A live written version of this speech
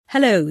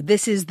Hello,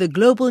 this is the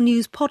Global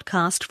News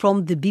podcast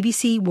from the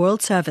BBC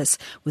World Service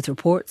with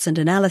reports and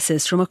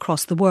analysis from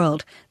across the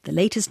world. The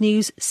latest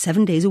news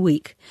 7 days a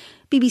week.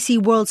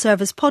 BBC World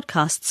Service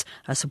podcasts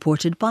are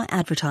supported by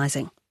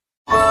advertising.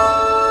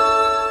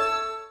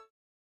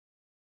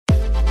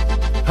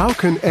 How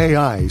can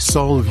AI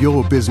solve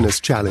your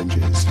business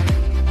challenges?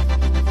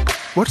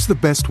 What's the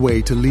best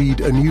way to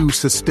lead a new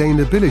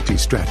sustainability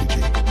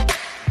strategy?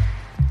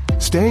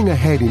 Staying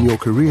ahead in your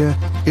career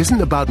isn't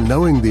about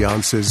knowing the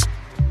answers.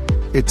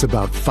 It's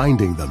about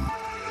finding them.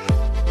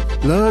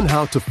 Learn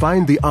how to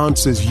find the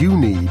answers you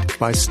need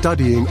by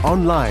studying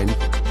online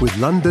with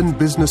London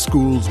Business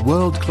School's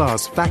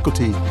world-class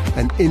faculty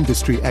and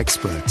industry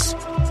experts.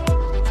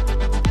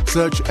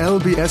 Search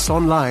LBS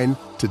Online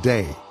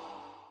today.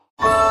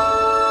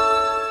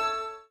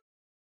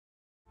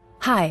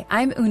 Hi,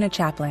 I'm Una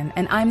Chaplin,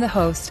 and I'm the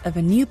host of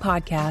a new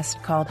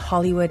podcast called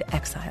Hollywood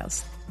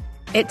Exiles.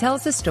 It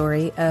tells the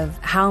story of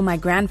how my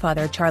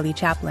grandfather, Charlie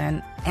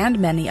Chaplin, and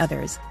many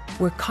others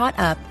were caught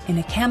up in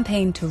a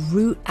campaign to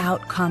root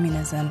out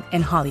communism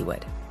in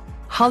Hollywood.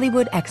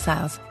 Hollywood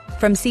Exiles,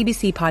 from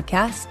CBC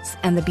Podcasts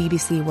and the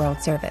BBC World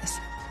Service.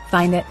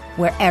 Find it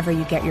wherever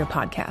you get your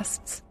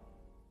podcasts.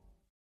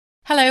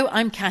 Hello,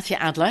 I'm Katya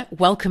Adler.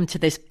 Welcome to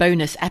this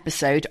bonus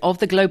episode of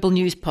the Global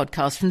News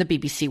podcast from the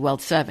BBC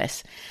World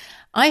Service.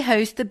 I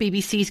host the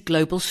BBC's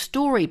Global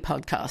Story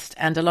podcast,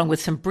 and along with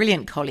some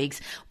brilliant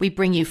colleagues, we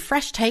bring you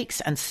fresh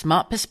takes and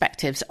smart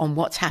perspectives on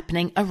what's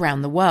happening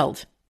around the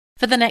world.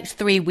 For the next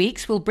 3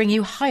 weeks, we'll bring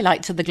you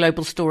highlights of the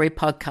Global Story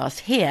podcast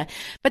here,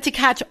 but to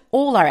catch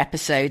all our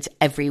episodes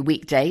every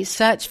weekday,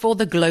 search for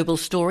the Global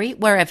Story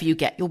wherever you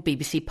get your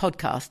BBC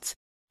podcasts.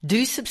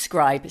 Do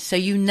subscribe so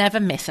you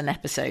never miss an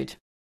episode.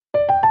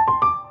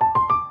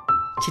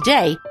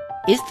 Today,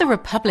 is the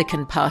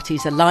Republican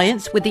Party's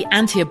alliance with the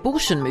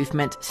anti-abortion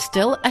movement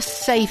still a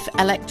safe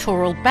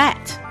electoral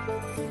bet?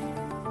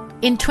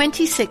 In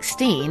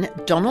 2016,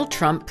 Donald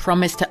Trump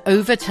promised to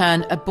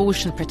overturn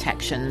abortion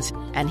protections,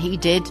 and he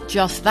did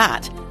just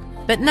that.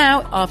 But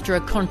now, after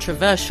a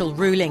controversial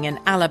ruling in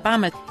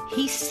Alabama,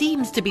 he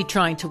seems to be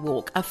trying to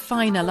walk a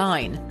finer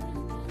line.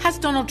 Has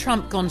Donald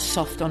Trump gone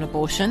soft on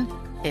abortion?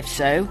 If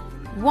so,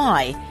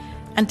 why?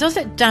 And does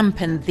it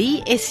dampen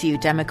the issue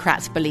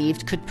Democrats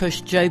believed could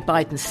push Joe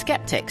Biden's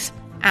skeptics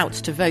out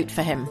to vote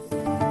for him?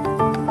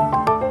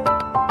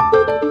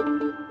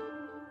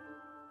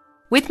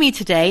 With me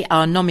today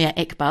are Nomia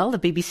Iqbal,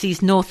 the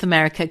BBC's North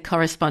America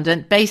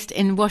correspondent based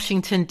in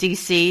Washington,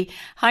 D.C.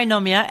 Hi,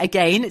 Nomia,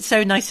 again. It's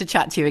so nice to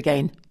chat to you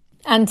again.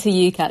 And to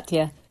you,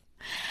 Katya.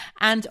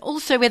 And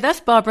also with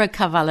us, Barbara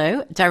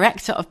Carvalho,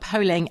 Director of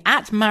Polling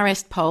at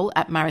Marist Poll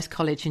at Marist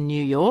College in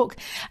New York.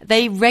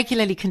 They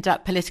regularly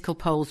conduct political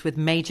polls with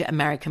major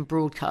American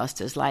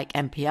broadcasters like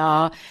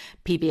NPR,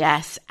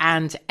 PBS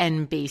and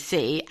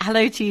NBC.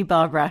 Hello to you,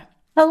 Barbara.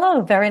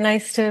 Hello, very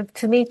nice to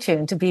meet you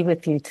and to be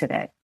with you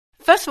today.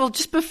 First of all,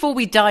 just before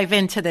we dive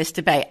into this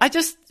debate, I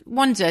just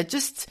wonder,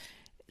 just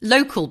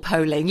local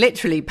polling,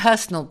 literally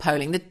personal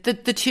polling, the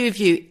two of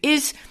you,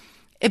 is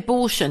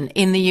abortion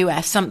in the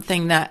US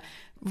something that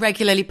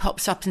regularly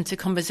pops up into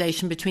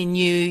conversation between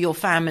you, your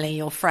family,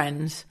 your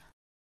friends?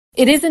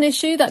 It is an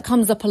issue that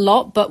comes up a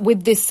lot, but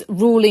with this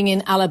ruling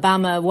in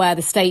Alabama where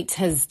the state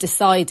has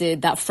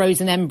decided that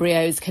frozen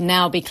embryos can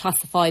now be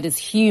classified as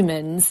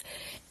humans,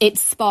 it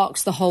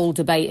sparks the whole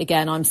debate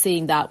again. I'm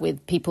seeing that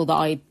with people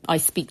that I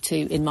speak to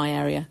in my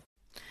area.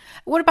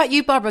 What about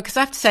you, Barbara? Because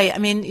I have to say, I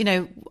mean, you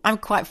know, I'm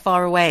quite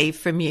far away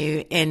from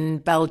you in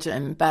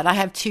Belgium, but I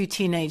have 2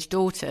 teenage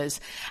daughters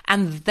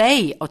and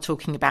they are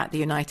talking about the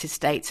United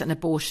States and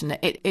abortion.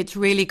 It's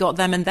really got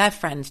them and their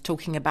friends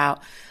talking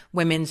about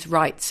women's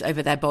rights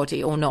over their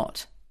body or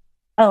not.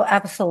 Oh,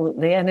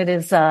 absolutely. And it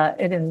is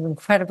an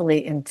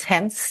incredibly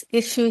intense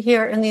issue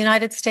here in the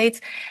United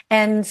States.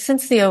 And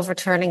since the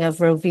overturning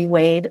of Roe v.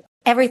 Wade,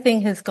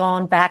 everything has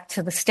gone back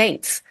to the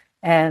states.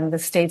 And the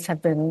states have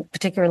been,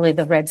 particularly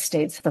the red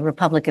states, the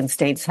Republican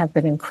states, have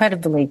been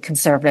incredibly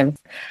conservative.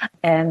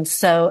 And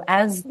so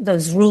as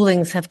those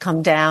rulings have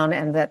come down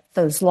and that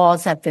those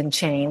laws have been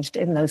changed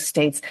in those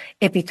states,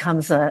 it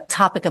becomes a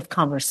topic of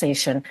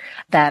conversation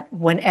that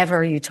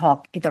whenever you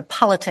talk either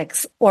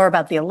politics or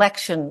about the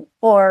election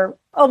or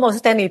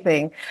almost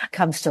anything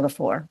comes to the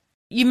fore.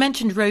 You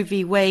mentioned Roe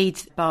v. Wade,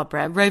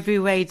 Barbara. Roe v.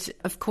 Wade,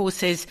 of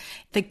course, is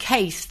the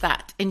case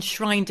that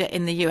enshrined it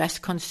in the US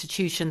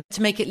Constitution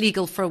to make it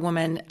legal for a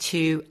woman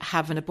to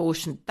have an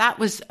abortion. That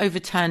was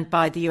overturned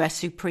by the US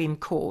Supreme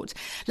Court.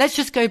 Let's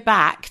just go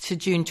back to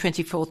June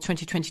 24th,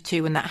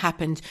 2022, when that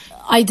happened.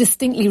 I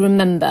distinctly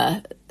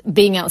remember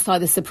being outside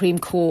the Supreme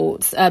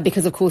Court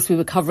because, of course, we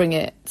were covering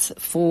it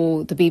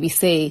for the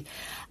BBC.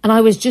 And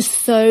I was just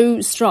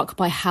so struck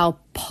by how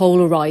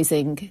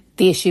polarizing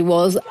the issue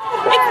was. It's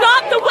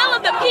not the will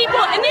of the people,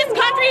 and this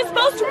country is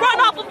supposed to run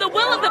off of the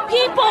will of the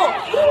people.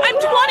 I'm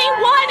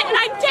 21 and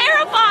I'm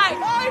terrified.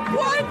 I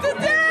won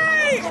today!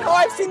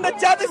 I've seen the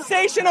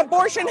devastation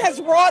abortion has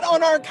wrought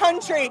on our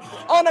country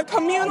on a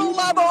communal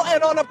level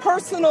and on a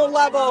personal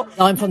level.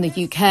 I'm from the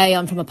UK.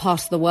 I'm from a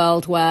part of the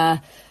world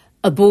where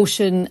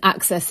abortion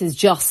access is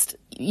just,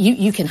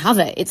 you can have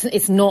it.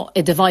 It's not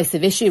a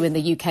divisive issue in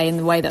the UK in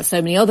the way that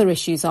so many other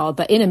issues are.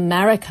 But in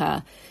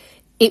America,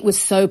 it was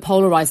so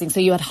polarising. So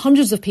you had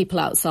hundreds of people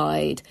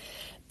outside,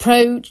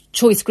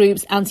 pro-choice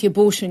groups,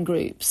 anti-abortion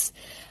groups,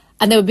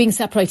 and they were being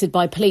separated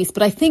by police.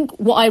 But I think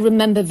what I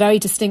remember very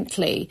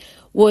distinctly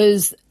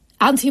was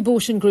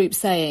anti-abortion groups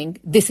saying,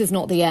 this is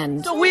not the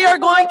end. So we are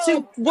going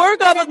to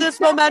work off of this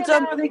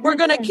momentum. We're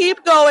going to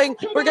keep going.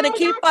 We're going to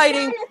keep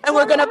fighting, and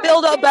we're going to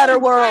build a better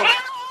world.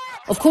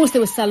 Of course, they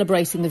were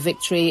celebrating the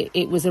victory.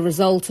 It was a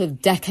result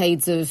of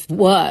decades of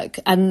work,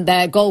 and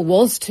their goal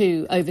was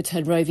to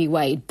overturn Roe v.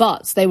 Wade.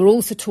 But they were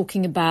also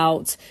talking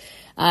about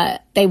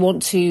they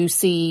want to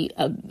see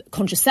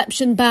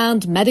contraception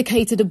banned,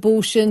 medicated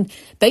abortion.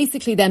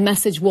 Basically, their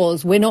message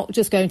was, we're not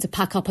just going to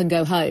pack up and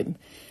go home.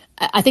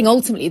 I think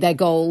ultimately their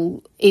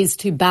goal is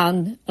to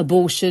ban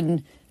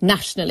abortion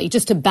nationally,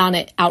 just to ban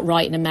it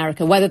outright in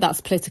America. Whether that's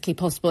politically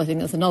possible, I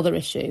think that's another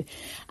issue.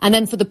 And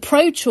then for the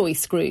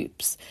pro-choice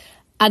groups,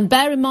 and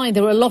bear in mind,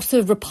 there were a lot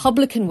of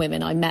Republican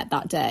women I met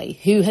that day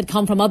who had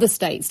come from other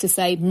states to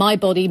say, my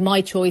body,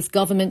 my choice,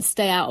 government,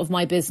 stay out of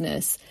my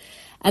business.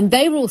 And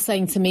they were all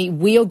saying to me,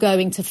 we are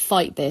going to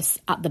fight this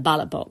at the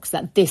ballot box,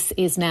 that this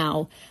is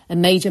now a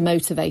major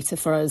motivator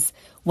for us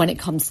when it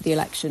comes to the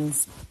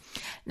elections.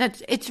 Now,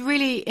 it's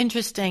really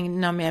interesting,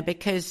 Namia,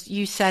 because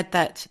you said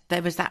that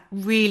there was that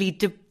really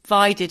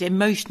divided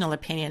emotional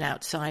opinion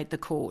outside the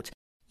court.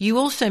 You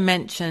also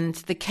mentioned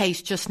the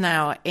case just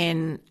now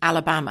in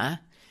Alabama.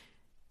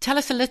 Tell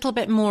us a little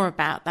bit more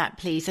about that,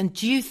 please. And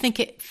do you think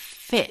it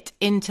fit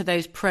into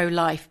those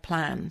pro-life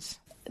plans?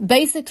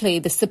 Basically,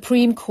 the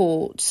Supreme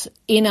Court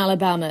in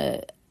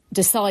Alabama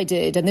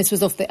decided, and this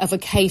was of a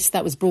case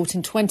that was brought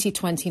in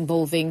 2020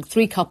 involving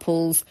 3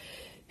 couples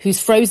whose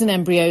frozen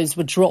embryos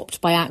were dropped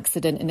by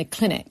accident in a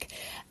clinic.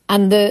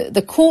 And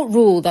the court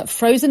ruled that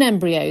frozen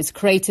embryos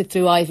created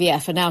through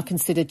IVF are now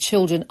considered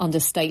children under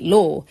state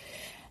law.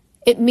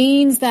 It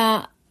means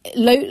that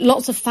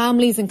lots of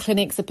families and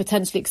clinics are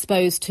potentially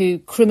exposed to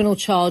criminal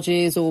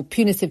charges or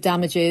punitive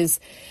damages.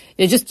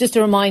 You know, just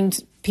to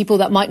remind people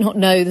that might not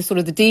know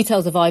the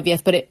details of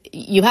IVF, but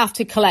you have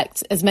to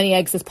collect as many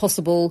eggs as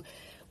possible,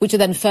 which are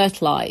then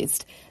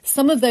fertilised.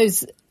 Some of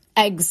those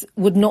eggs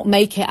would not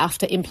make it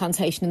after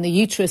implantation in the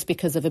uterus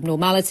because of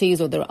abnormalities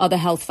or there are other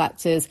health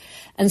factors,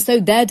 and so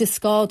they're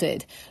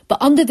discarded.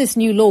 But under this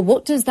new law,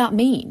 what does that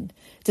mean?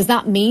 Does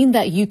that mean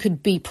that you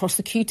could be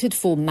prosecuted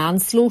for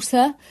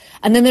manslaughter?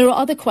 And then there are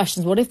other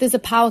questions. What if there's a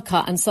power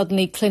cut and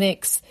suddenly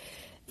clinics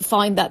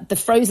find that the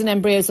frozen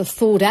embryos are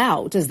thawed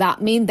out? Does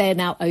that mean they're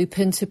now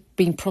open to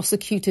being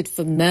prosecuted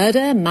for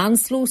murder,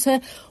 manslaughter?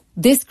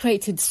 This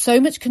created so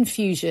much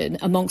confusion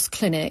amongst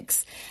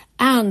clinics,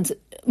 and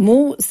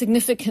more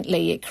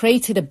significantly, it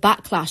created a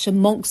backlash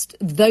amongst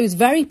those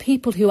very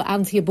people who are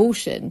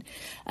anti-abortion.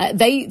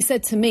 They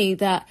said to me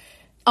that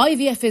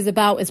IVF is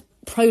about as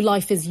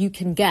pro-life as you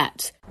can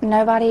get.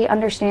 Nobody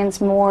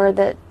understands more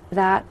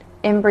that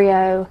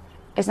embryo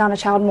is not a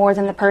child more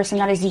than the person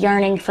that is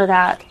yearning for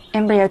that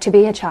embryo to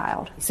be a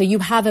child. So you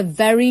have a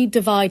very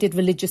divided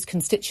religious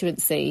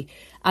constituency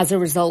as a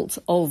result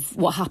of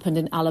what happened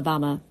in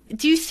Alabama.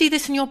 Do you see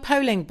this in your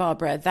polling,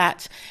 Barbara,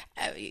 that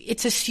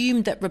it's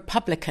assumed that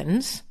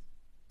Republicans,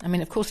 I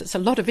mean, of course, it's a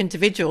lot of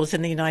individuals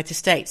in the United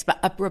States,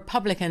 but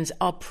Republicans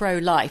are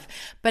pro-life.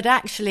 But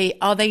actually,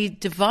 are they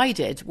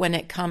divided when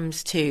it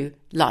comes to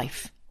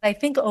life? I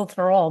think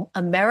overall,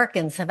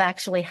 Americans have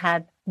actually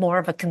had more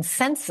of a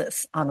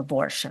consensus on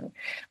abortion.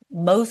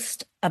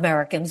 Most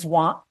Americans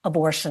want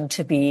abortion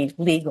to be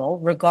legal,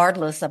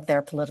 regardless of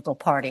their political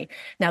party.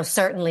 Now,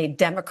 certainly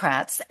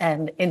Democrats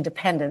and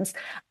independents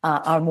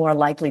are more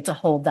likely to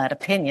hold that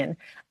opinion.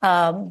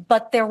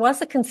 But there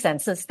was a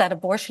consensus that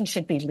abortion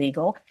should be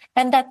legal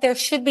and that there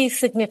should be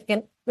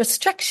significant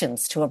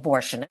restrictions to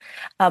abortion.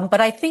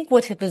 But I think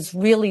what has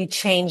really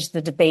changed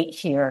the debate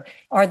here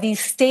are these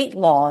state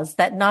laws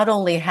that not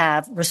only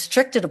have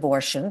restricted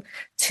abortion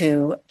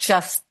to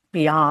just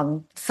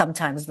beyond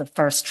sometimes the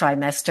first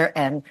trimester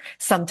and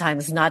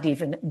sometimes not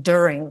even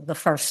during the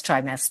first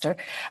trimester.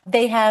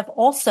 They have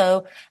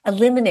also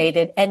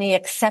eliminated any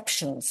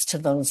exceptions to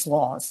those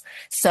laws.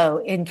 So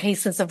in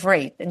cases of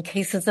rape, in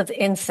cases of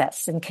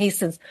incest, in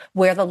cases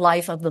where the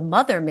life of the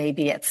mother may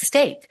be at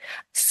stake.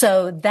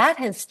 So that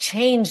has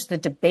changed the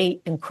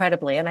debate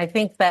incredibly. And I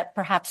think that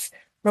perhaps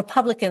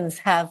Republicans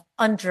have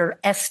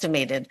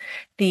underestimated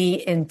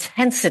the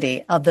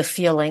intensity of the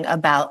feeling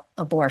about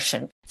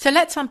abortion. So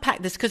let's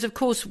unpack this, because, of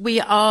course,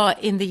 we are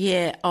in the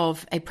year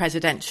of a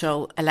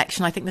presidential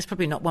election. I think there's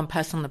probably not one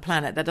person on the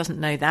planet that doesn't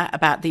know that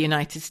about the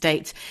United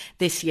States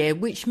this year,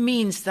 which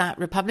means that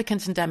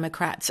Republicans and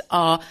Democrats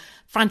are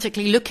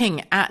frantically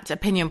looking at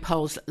opinion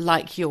polls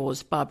like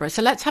yours, Barbara.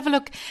 So let's have a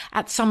look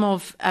at some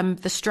of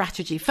the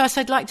strategy. First,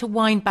 I'd like to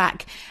wind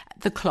back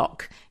the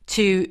clock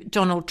to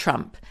Donald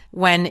Trump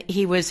when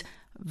he was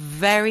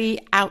very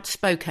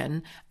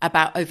outspoken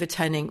about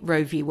overturning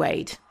Roe v.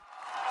 Wade.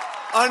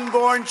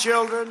 Unborn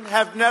children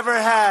have never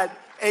had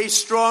a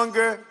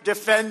stronger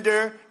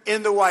defender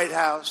in the White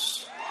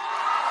House.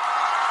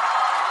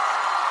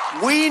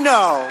 We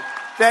know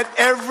that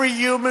every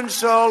human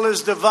soul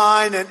is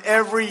divine and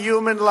every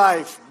human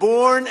life,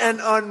 born and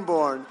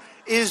unborn,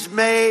 is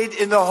made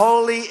in the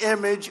holy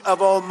image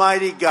of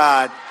Almighty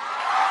God.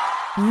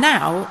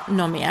 Now,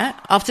 Nomia,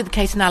 after the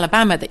case in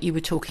Alabama that you were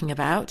talking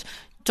about,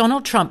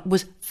 Donald Trump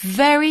was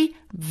very,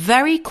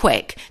 very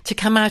quick to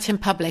come out in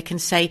public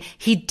and say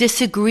he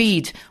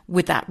disagreed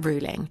with that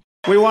ruling.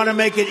 We want to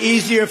make it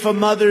easier for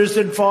mothers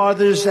and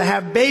fathers to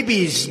have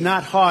babies,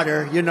 not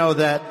harder. You know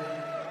that.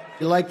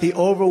 Like the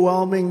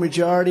overwhelming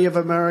majority of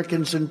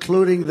Americans,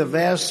 including the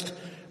vast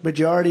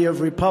majority of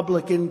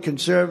Republican,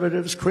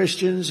 conservatives,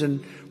 Christians,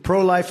 and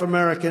pro-life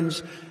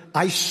Americans,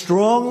 I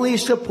strongly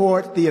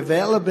support the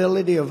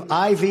availability of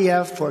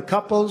IVF for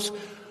couples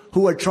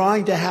who are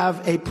trying to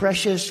have a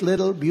precious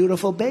little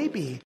beautiful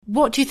baby.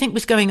 What do you think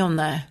was going on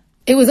there?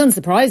 It was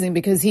unsurprising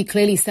because he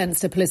clearly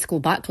sensed a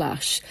political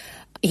backlash.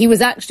 He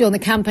was actually on the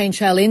campaign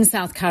trail in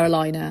South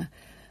Carolina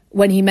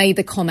when he made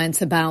the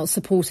comment about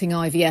supporting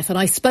IVF. And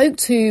I spoke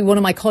to one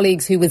of my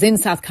colleagues who was in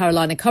South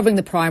Carolina covering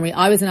the primary.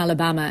 I was in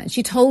Alabama, and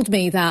she told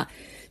me that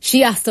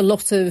she asked a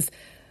lot of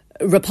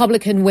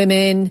Republican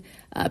women,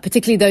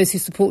 particularly those who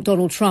support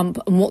Donald Trump,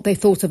 and what they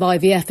thought of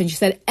IVF. And she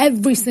said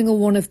every single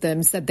one of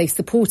them said they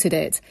supported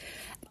it.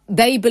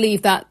 They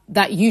believe that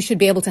you should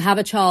be able to have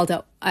a child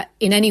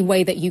in any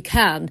way that you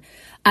can.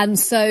 And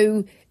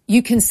so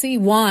you can see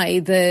why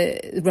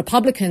the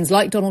Republicans,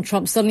 like Donald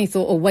Trump, suddenly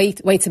thought, oh, wait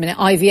a minute,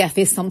 IVF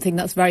is something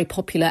that's very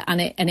popular and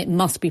it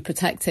must be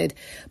protected.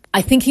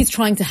 I think he's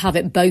trying to have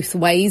it both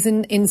ways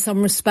in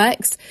some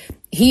respects.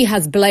 He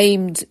has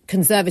blamed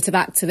conservative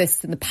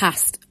activists in the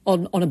past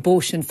on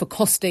abortion for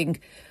costing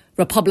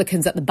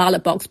Republicans at the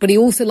ballot box, but he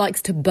also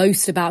likes to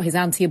boast about his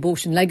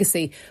anti-abortion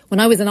legacy. When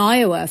I was in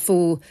Iowa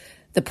for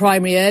the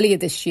primary earlier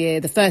this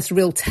year, the first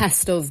real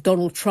test of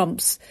Donald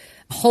Trump's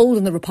hold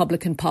in the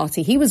Republican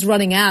Party, he was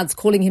running ads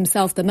calling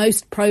himself the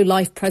most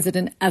pro-life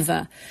president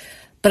ever.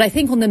 But I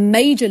think on the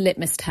major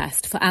litmus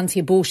test for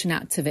anti-abortion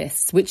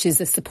activists, which is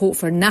the support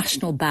for a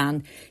national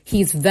ban,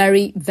 he's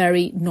very,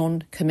 very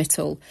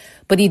non-committal.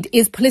 But he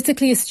is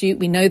politically astute.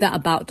 We know that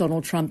about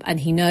Donald Trump, and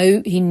he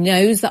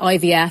knows that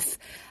IVF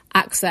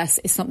access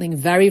is something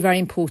very, very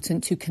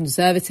important to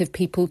conservative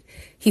people.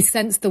 He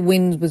sensed the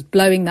wind was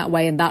blowing that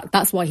way, and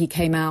that's why he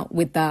came out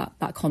with that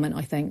comment,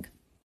 I think.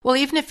 Well,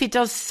 even if he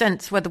does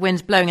sense where the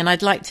wind's blowing, and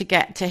I'd like to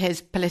get to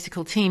his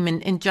political team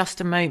in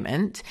just a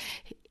moment,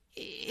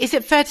 is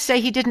it fair to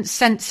say he didn't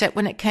sense it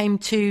when it came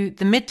to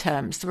the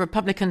midterms? The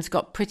Republicans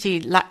got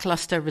pretty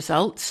lackluster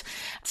results.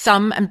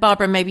 Some, and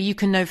Barbara, maybe you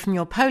can know from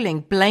your polling,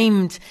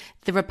 blamed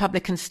the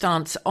Republican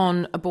stance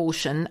on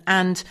abortion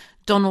and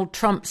Donald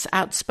Trump's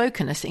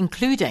outspokenness,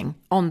 including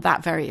on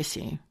that very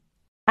issue.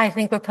 I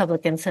think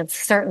Republicans have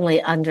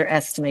certainly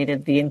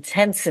underestimated the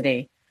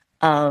intensity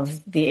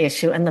of the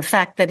issue and the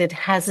fact that it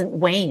hasn't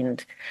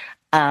waned.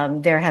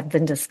 There have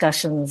been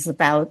discussions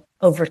about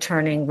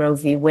overturning Roe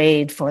v.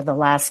 Wade for the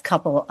last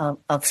couple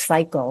of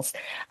cycles.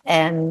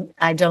 And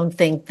I don't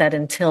think that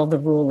until the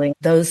ruling,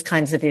 those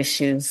kinds of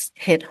issues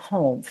hit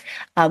home.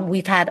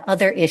 We've had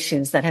other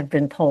issues that have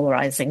been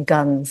polarizing.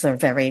 Guns are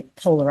very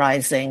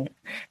polarizing.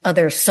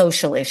 Other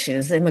social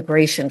issues,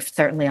 immigration,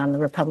 certainly on the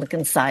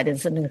Republican side,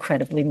 is an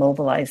incredibly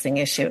mobilizing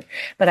issue.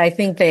 But I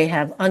think they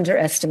have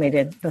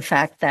underestimated the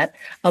fact that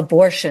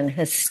abortion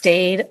has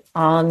stayed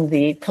on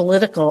the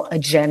political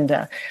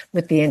agenda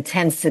with the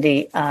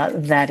intensity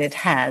that it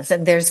has.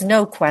 And there's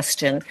no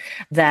question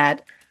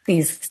that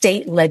these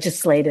state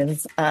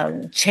legislative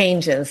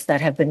changes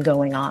that have been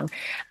going on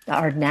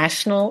are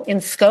national in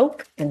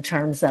scope in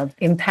terms of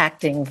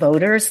impacting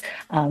voters.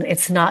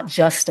 It's not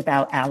just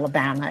about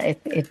Alabama.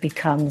 It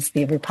becomes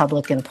the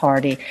Republican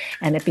Party,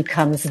 and it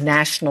becomes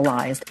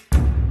nationalized.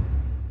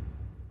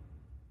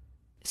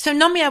 So,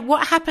 Nomia,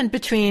 what happened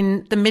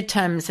between the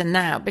midterms and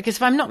now? Because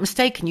if I'm not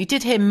mistaken, you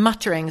did hear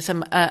mutterings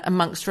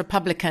amongst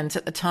Republicans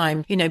at the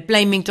time,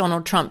 blaming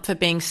Donald Trump for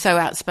being so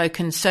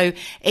outspoken, so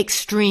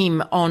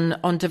extreme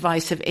on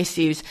divisive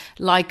issues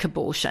like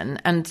abortion,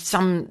 and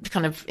some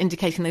kind of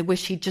indicating they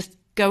wish he'd just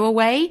go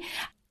away.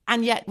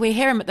 And yet we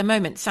hear him at the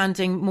moment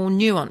sounding more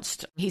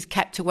nuanced. He's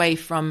kept away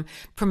from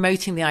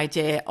promoting the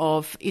idea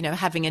of,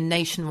 having a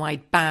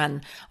nationwide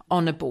ban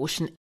on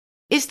abortion.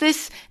 Is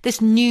this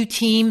new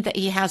team that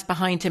he has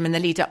behind him in the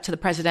lead up to the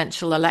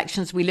presidential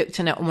elections? We looked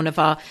at it on one of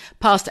our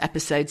past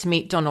episodes,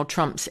 Meet Donald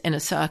Trump's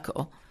Inner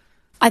Circle.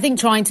 I think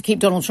trying to keep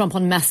Donald Trump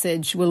on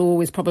message will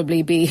always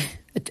probably be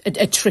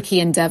a tricky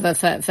endeavour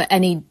for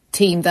any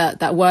team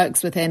that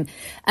works with him.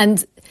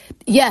 And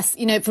yes,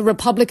 for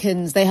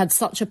Republicans, they had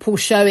such a poor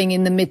showing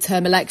in the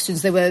midterm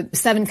elections. There were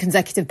 7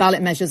 consecutive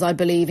ballot measures, I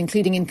believe,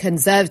 including in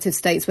conservative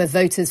states where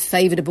voters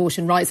favoured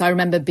abortion rights. I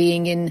remember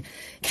being in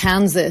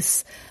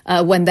Kansas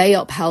when they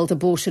upheld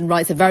abortion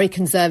rights, a very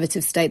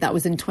conservative state. That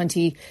was in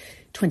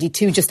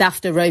 2022, just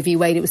after Roe v.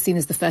 Wade. It was seen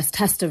as the first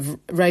test of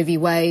Roe v.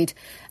 Wade.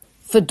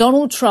 For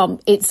Donald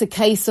Trump, it's a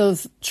case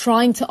of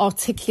trying to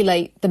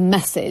articulate the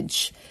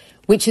message,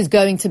 which is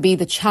going to be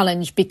the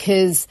challenge,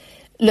 because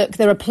look,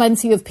 there are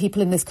plenty of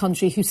people in this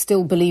country who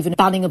still believe in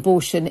banning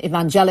abortion,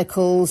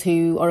 evangelicals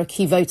who are a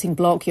key voting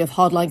bloc, you have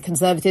hardline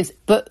conservatives.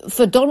 But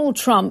for Donald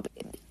Trump,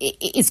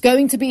 it's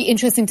going to be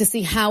interesting to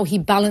see how he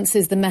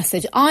balances the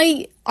message.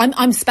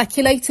 I'm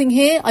speculating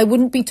here. I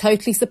wouldn't be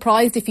totally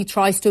surprised if he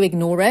tries to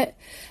ignore it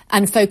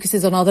and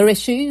focuses on other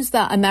issues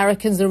that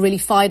Americans are really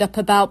fired up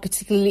about,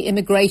 particularly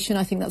immigration.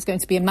 I think that's going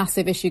to be a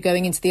massive issue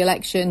going into the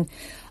election.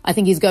 I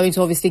think he's going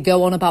to obviously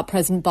go on about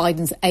President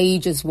Biden's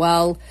age as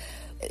well.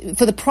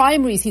 For the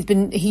primaries,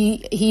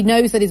 he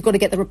knows that he's got to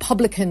get the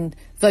Republican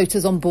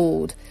voters on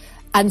board.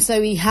 And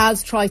so he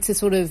has tried to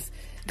sort of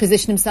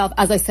position himself,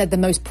 as I said, the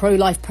most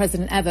pro-life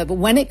president ever. But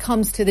when it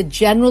comes to the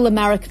general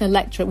American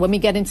electorate, when we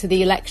get into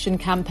the election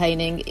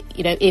campaigning,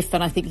 if,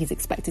 and I think he's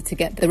expected to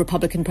get the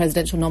Republican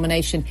presidential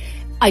nomination,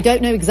 I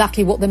don't know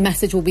exactly what the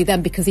message will be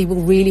then, because he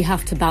will really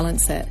have to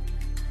balance it.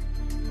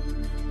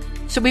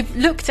 So we've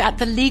looked at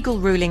the legal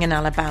ruling in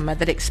Alabama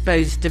that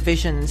exposed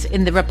divisions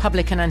in the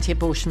Republican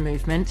anti-abortion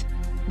movement.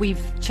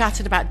 We've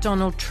chatted about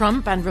Donald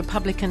Trump and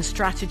Republican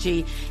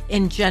strategy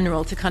in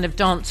general to kind of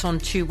dance on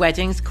two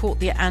weddings,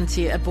 court the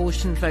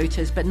anti-abortion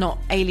voters, but not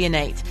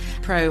alienate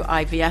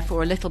pro-IVF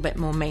or a little bit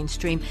more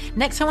mainstream.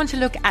 Next, I want to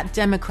look at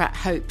Democrat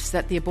hopes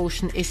that the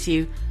abortion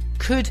issue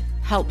could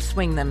help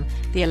swing them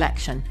the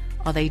election.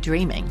 Are they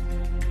dreaming?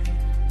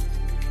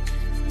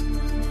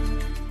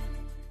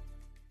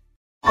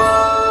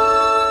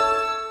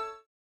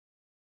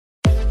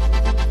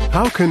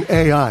 How can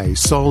AI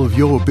solve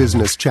your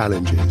business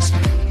challenges?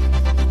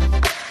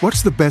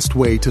 What's the best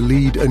way to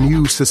lead a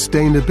new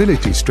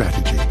sustainability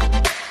strategy?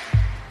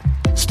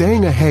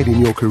 Staying ahead in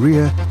your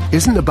career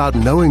isn't about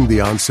knowing the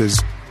answers,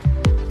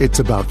 it's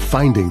about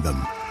finding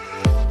them.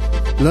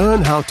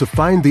 Learn how to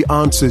find the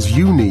answers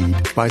you need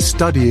by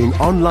studying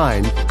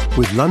online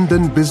with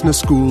London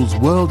Business School's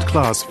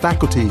world-class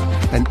faculty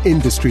and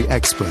industry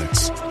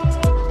experts.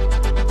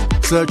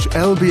 Search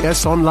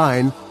LBS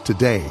Online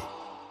today.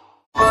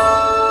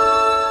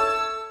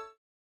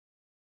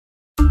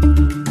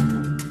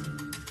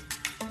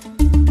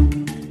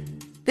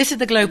 This is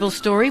The Global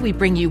Story. We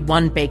bring you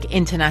one big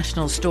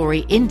international story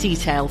in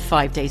detail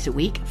 5 days a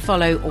week.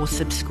 Follow or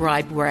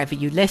subscribe wherever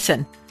you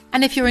listen.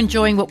 And if you're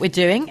enjoying what we're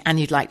doing and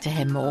you'd like to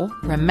hear more,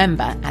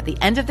 remember at the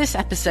end of this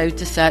episode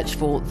to search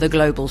for The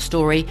Global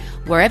Story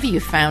wherever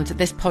you found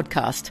this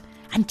podcast.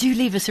 And do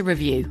leave us a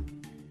review.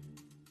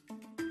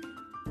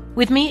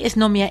 With me is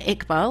Nomia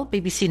Iqbal,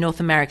 BBC North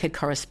America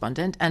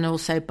correspondent, and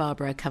also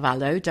Barbara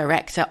Cavallo,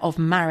 director of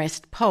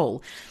Marist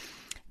Poll.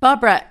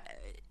 Barbara,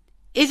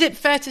 is it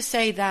fair to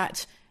say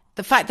that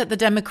the fact that the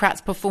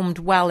Democrats performed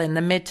well in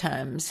the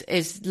midterms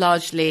is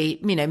largely,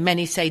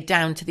 many say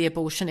down to the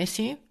abortion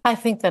issue? I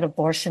think that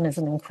abortion is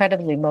an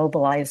incredibly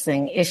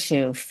mobilizing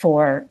issue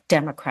for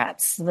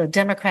Democrats. The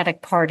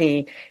Democratic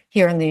Party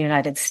here in the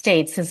United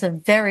States is a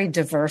very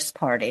diverse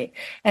party,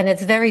 and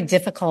it's very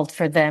difficult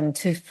for them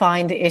to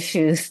find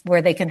issues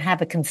where they can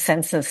have a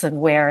consensus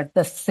and where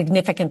the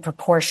significant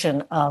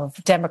proportion of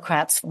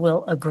Democrats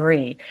will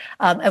agree.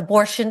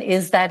 Abortion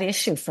is that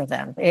issue for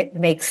them. It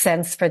makes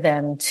sense for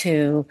them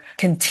to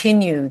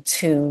continue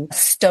to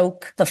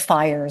stoke the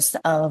fires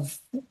of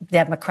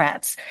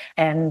Democrats.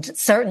 And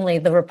certainly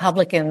the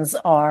Republicans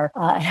are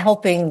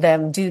helping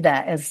them do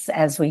that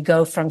as we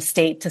go from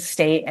state to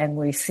state, and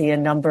we see a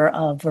number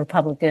of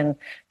Republican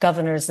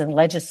governors and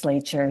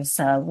legislatures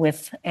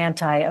with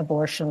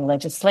anti-abortion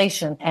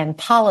legislation and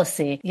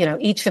policy.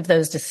 Each of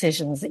those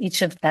decisions,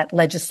 each of that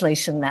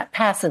legislation that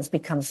passes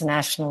becomes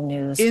national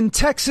news. In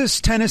Texas,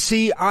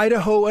 Tennessee,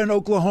 Idaho, and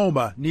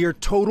Oklahoma, near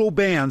total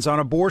bans on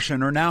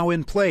abortion are now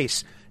in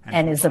place.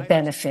 And is a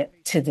benefit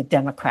to the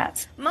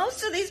Democrats.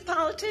 Most of these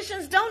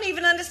politicians don't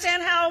even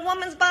understand how a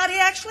woman's body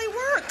actually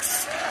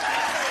works.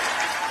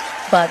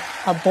 But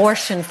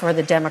abortion for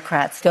the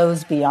Democrats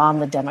goes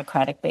beyond the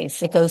Democratic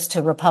base. It goes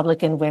to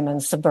Republican women,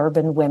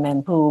 suburban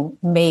women who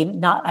may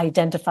not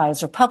identify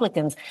as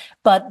Republicans,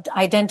 but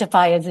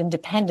identify as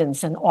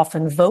independents and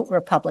often vote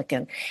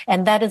Republican.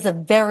 And that is a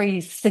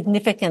very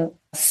significant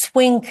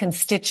swing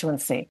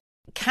constituency.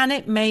 Can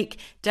it make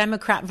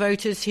Democrat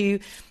voters who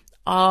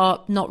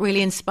are not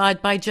really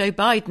inspired by Joe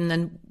Biden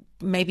and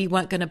maybe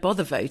weren't going to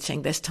bother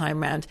voting this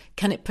time round,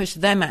 can it push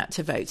them out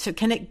to vote? So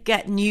can it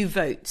get new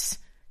votes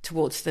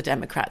towards the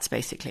Democrats,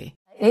 basically?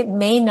 It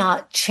may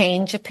not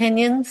change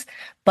opinions,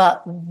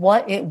 but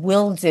what it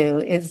will do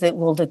is it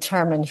will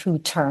determine who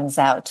turns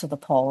out to the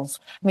polls.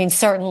 I mean,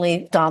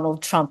 certainly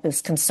Donald Trump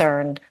is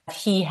concerned.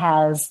 He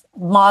has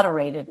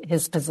moderated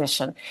his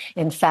position,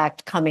 in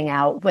fact, coming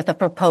out with a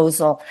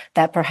proposal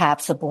that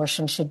perhaps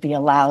abortion should be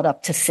allowed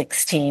up to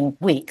 16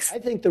 weeks. I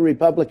think the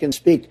Republicans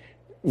speak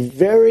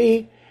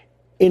very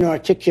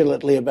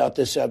inarticulately about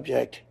this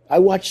subject. I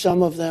watched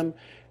some of them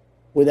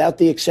without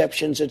the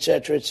exceptions, et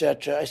cetera, et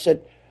cetera. I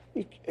said,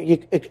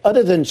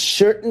 other than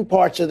certain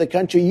parts of the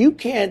country, you're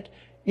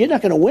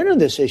not going to win on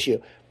this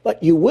issue,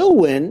 but you will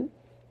win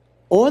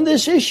on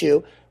this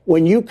issue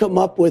when you come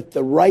up with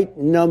the right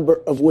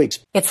number of weeks.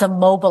 It's a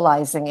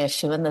mobilizing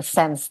issue in the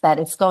sense that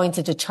it's going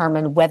to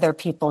determine whether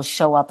people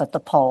show up at the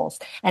polls.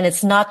 And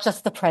it's not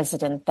just the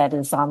president that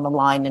is on the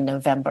line in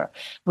November.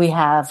 We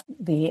have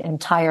the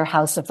entire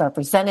House of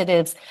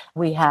Representatives.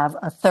 We have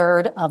a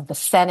third of the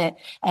Senate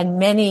and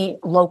many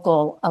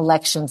local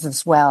elections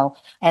as well.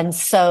 And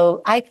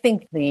so I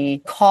think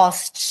the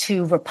cost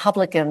to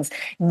Republicans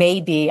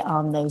may be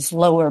on those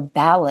lower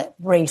ballot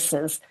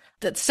races.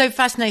 That's so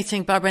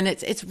fascinating, Barbara, and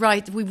it's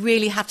right. We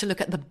really have to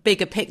look at the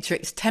bigger picture.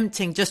 It's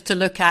tempting just to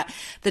look at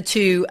the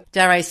two,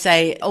 dare I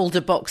say,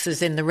 older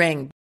boxers in the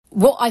ring.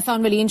 What I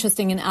found really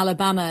interesting in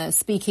Alabama,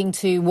 speaking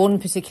to one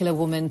particular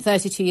woman,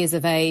 32 years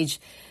of age,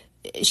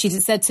 she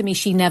said to me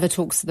she never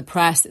talks to the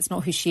press. It's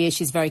not who she is.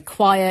 She's very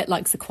quiet,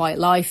 likes a quiet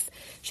life.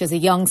 She has a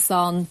young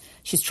son.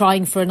 She's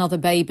trying for another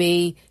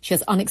baby. She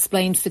has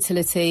unexplained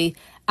fertility.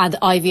 And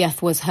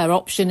IVF was her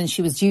option, and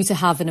she was due to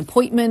have an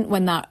appointment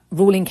when that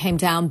ruling came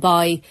down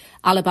by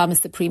Alabama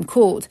Supreme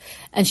Court.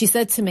 And she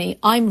said to me,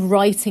 I'm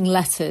writing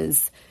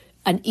letters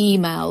and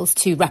emails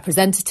to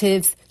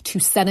representatives, to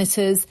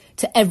senators,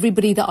 to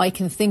everybody that I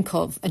can think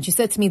of. And she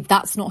said to me,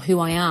 that's not who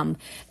I am.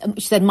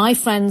 She said, my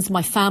friends,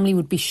 my family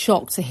would be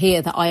shocked to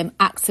hear that I am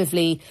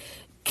actively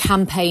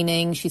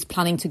campaigning. She's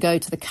planning to go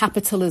to the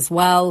Capitol as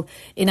well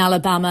in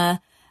Alabama.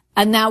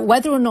 And now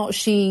whether or not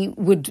she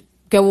would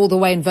go all the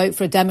way and vote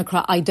for a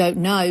Democrat, I don't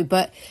know.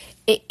 But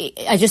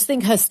I just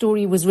think her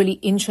story was really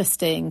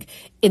interesting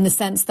in the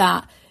sense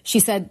that she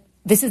said,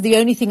 this is the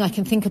only thing I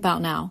can think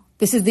about now.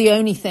 This is the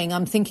only thing.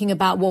 I'm thinking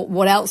about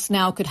what else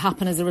now could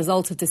happen as a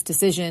result of this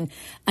decision.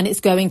 And it's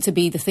going to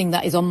be the thing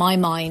that is on my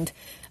mind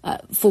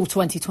for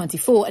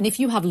 2024. And if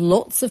you have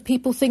lots of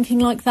people thinking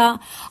like that,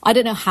 I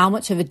don't know how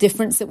much of a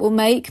difference it will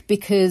make,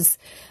 because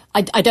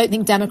I don't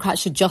think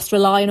Democrats should just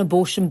rely on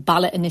abortion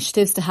ballot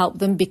initiatives to help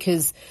them,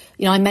 because,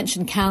 you know, I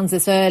mentioned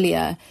Kansas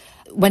earlier.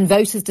 When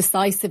voters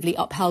decisively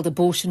upheld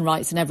abortion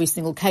rights in every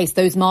single case,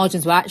 those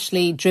margins were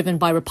actually driven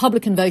by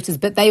Republican voters,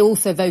 but they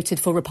also voted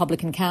for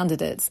Republican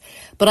candidates.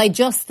 But I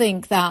just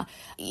think that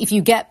if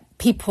you get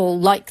people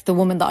like the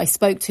woman that I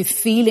spoke to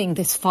feeling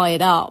this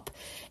fired up,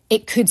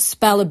 it could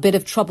spell a bit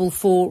of trouble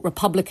for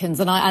Republicans.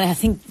 And I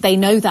think they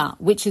know that,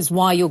 which is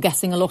why you're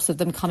getting a lot of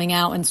them coming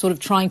out and sort of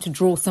trying to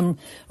draw some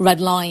red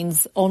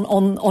lines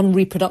on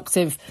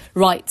reproductive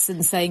rights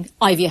and saying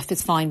IVF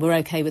is fine, we're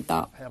okay with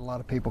that. I've had a lot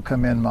of people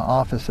come in my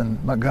office in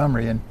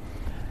Montgomery and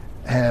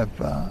have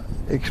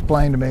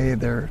explained to me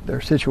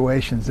their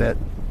situations, that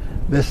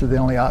this is the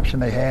only option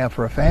they have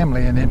for a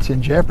family and it's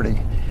in jeopardy.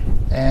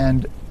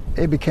 And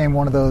it became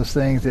one of those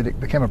things that it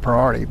became a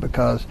priority,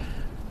 because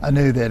I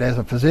knew that as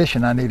a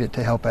physician I needed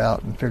to help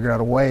out and figure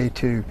out a way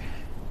to,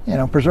 you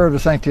know, preserve the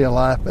sanctity of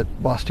life, but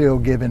while still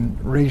giving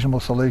reasonable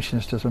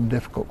solutions to some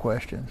difficult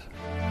questions.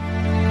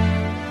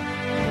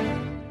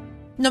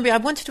 Nobi, I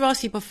wanted to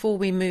ask you before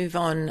we move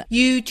on,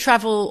 you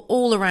travel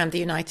all around the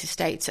United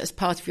States as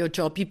part of your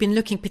job. You've been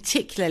looking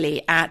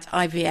particularly at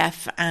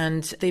IVF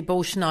and the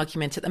abortion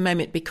argument at the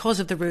moment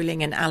because of the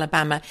ruling in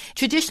Alabama.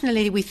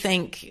 Traditionally, we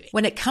think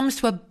when it comes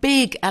to a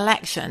big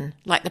election,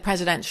 like the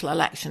presidential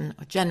election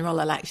or general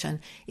election,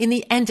 in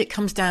the end it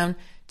comes down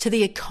to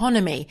the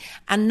economy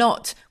and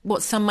not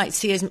what some might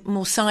see as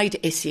more side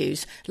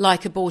issues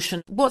like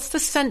abortion. What's the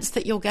sense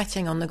that you're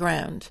getting on the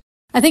ground?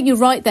 I think you're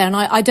right there. And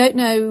I don't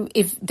know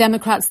if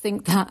Democrats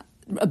think that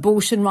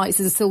abortion rights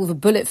is a silver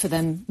bullet for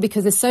them,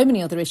 because there's so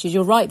many other issues.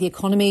 You're right. The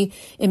economy,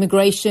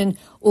 immigration,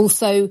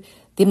 also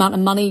the amount of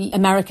money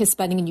America is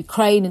spending in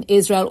Ukraine and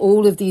Israel.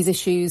 All of these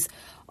issues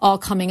are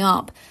coming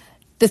up.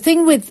 The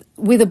thing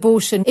with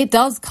abortion, it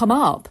does come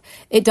up.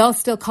 It does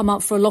still come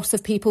up for a lot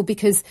of people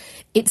because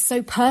it's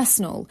so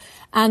personal.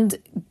 And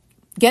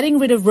getting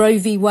rid of Roe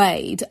v.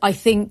 Wade, I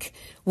think,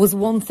 was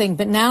one thing.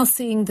 But now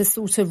seeing the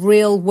sort of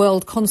real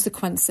world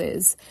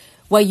consequences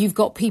where you've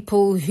got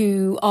people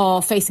who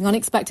are facing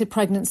unexpected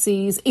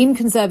pregnancies in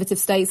conservative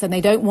states and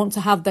they don't want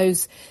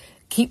to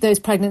keep those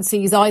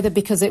pregnancies either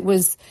because it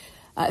was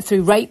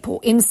through rape or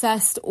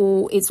incest,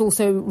 or it's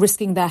also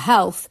risking their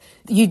health.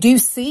 You do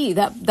see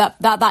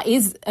that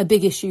is a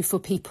big issue for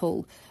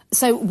people.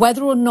 So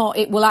whether or not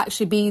it will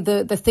actually be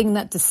the thing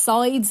that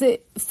decides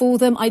it for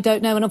them, I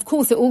don't know. And of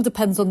course, it all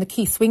depends on the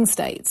key swing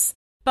states.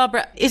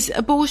 Barbara, is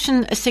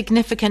abortion a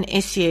significant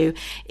issue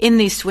in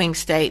these swing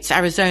states,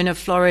 Arizona,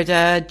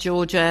 Florida,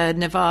 Georgia,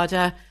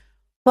 Nevada?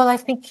 Well, I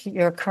think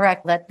you're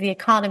correct that the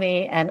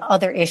economy and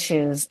other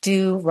issues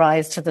do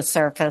rise to the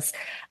surface.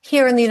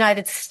 Here in the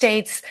United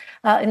States,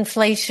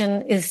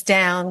 inflation is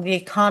down. The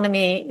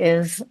economy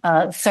is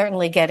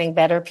certainly getting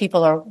better.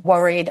 People are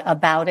worried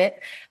about it,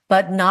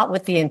 but not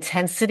with the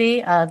intensity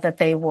that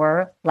they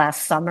were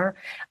last summer.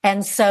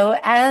 And so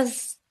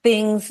as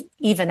things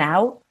even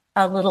out,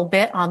 a little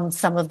bit on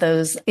some of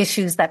those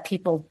issues that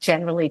people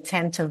generally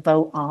tend to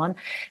vote on.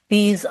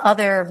 These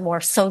other more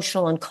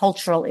social and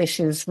cultural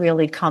issues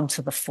really come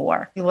to the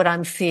fore. What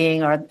I'm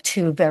seeing are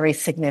two very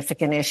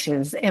significant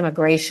issues: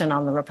 immigration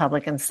on the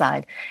Republican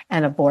side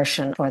and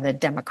abortion for the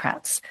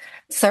Democrats.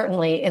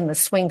 Certainly in the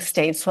swing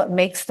states, what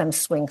makes them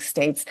swing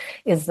states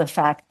is the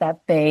fact that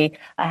they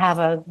have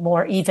a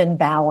more even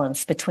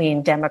balance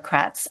between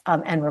Democrats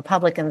and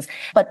Republicans.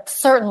 But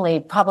certainly,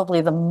 probably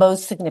the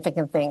most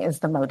significant thing is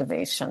the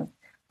motivation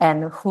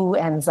and who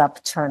ends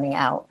up turning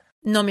out.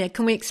 Nomia,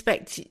 can we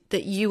expect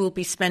that you will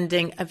be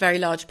spending a very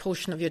large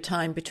portion of your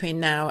time between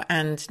now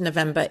and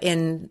November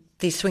in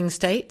these swing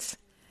states?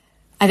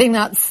 I think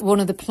that's one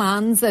of the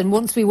plans. And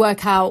once we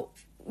work out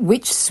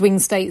which swing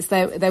states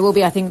there will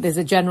be, I think there's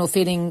a general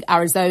feeling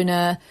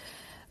Arizona,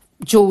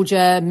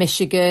 Georgia,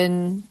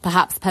 Michigan,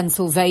 perhaps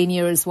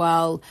Pennsylvania as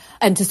well,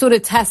 and to sort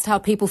of test how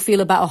people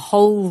feel about a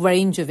whole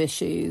range of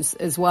issues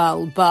as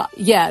well. But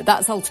yeah,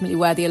 that's ultimately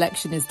where the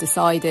election is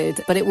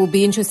decided. But it will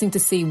be interesting to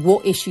see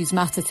what issues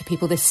matter to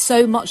people. There's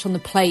so much on the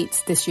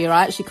plate this year.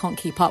 I actually can't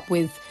keep up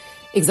with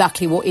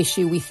exactly what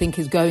issue we think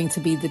is going to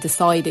be the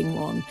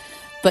deciding one.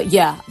 But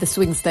yeah, the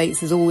swing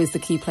states is always the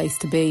key place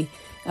to be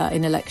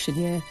in election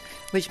year.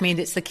 Which means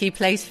it's the key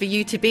place for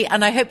you to be.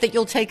 And I hope that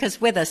you'll take us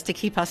with us to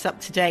keep us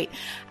up to date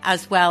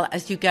as well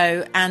as you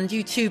go. And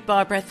you too,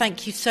 Barbara.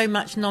 Thank you so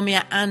much,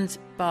 Nomia and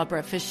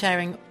Barbara, for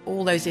sharing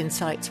all those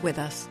insights with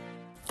us.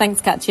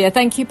 Thanks, Katya.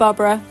 Thank you,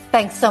 Barbara.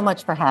 Thanks so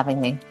much for having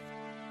me.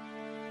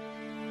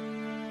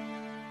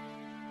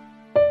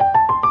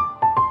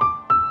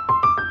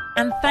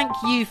 And thank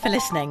you for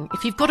listening.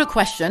 If you've got a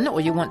question or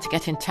you want to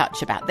get in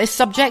touch about this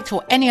subject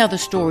or any other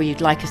story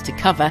you'd like us to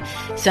cover,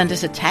 send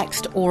us a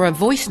text or a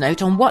voice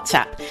note on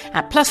WhatsApp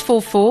at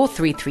 +44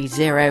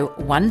 330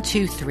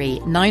 123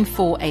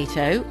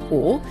 9480,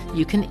 or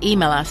you can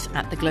email us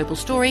at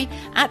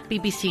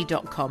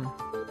theglobalstory@bbc.com.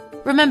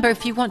 Remember,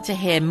 if you want to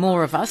hear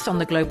more of us on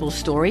The Global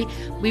Story,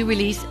 we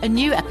release a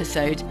new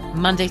episode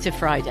Monday to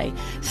Friday.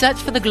 Search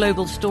for The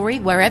Global Story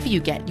wherever you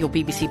get your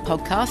BBC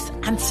podcasts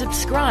and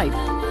subscribe.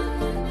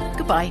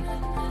 Goodbye.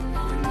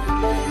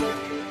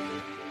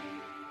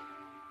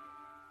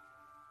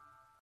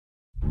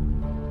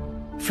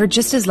 For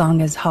just as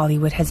long as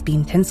Hollywood has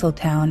been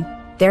Tinseltown,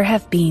 there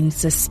have been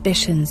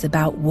suspicions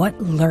about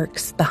what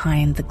lurks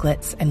behind the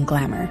glitz and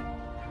glamour.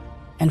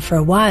 And for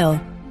a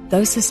while,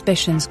 those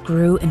suspicions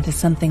grew into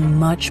something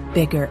much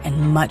bigger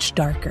and much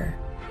darker.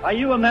 Are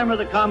you a member of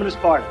the Communist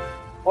Party?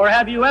 Or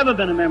have you ever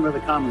been a member of the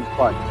Communist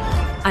Party?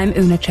 I'm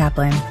Una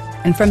Chaplin,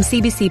 and from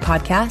CBC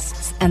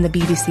Podcasts and the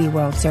BBC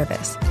World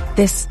Service,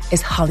 this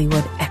is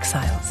Hollywood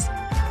Exiles.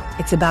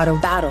 It's about a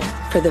battle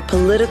for the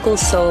political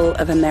soul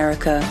of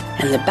America,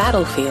 and the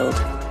battlefield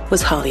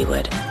was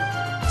Hollywood.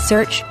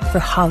 Search for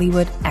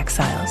Hollywood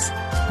Exiles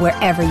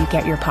wherever you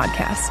get your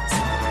podcasts.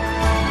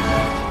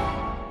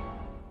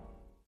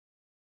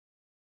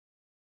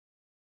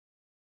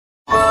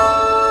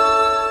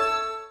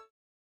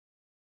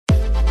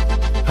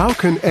 How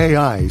can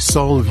AI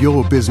solve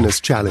your business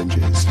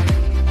challenges?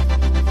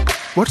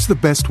 What's the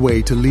best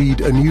way to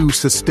lead a new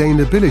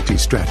sustainability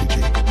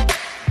strategy?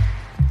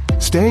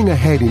 Staying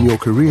ahead in your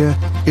career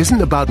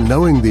isn't about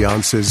knowing the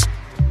answers,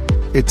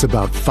 it's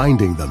about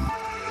finding them.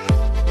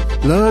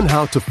 Learn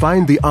how to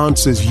find the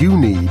answers you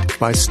need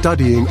by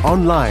studying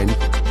online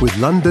with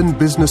London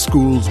Business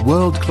School's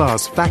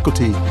world-class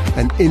faculty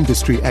and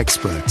industry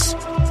experts.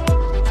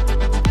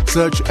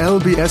 Search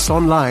LBS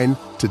online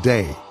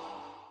today.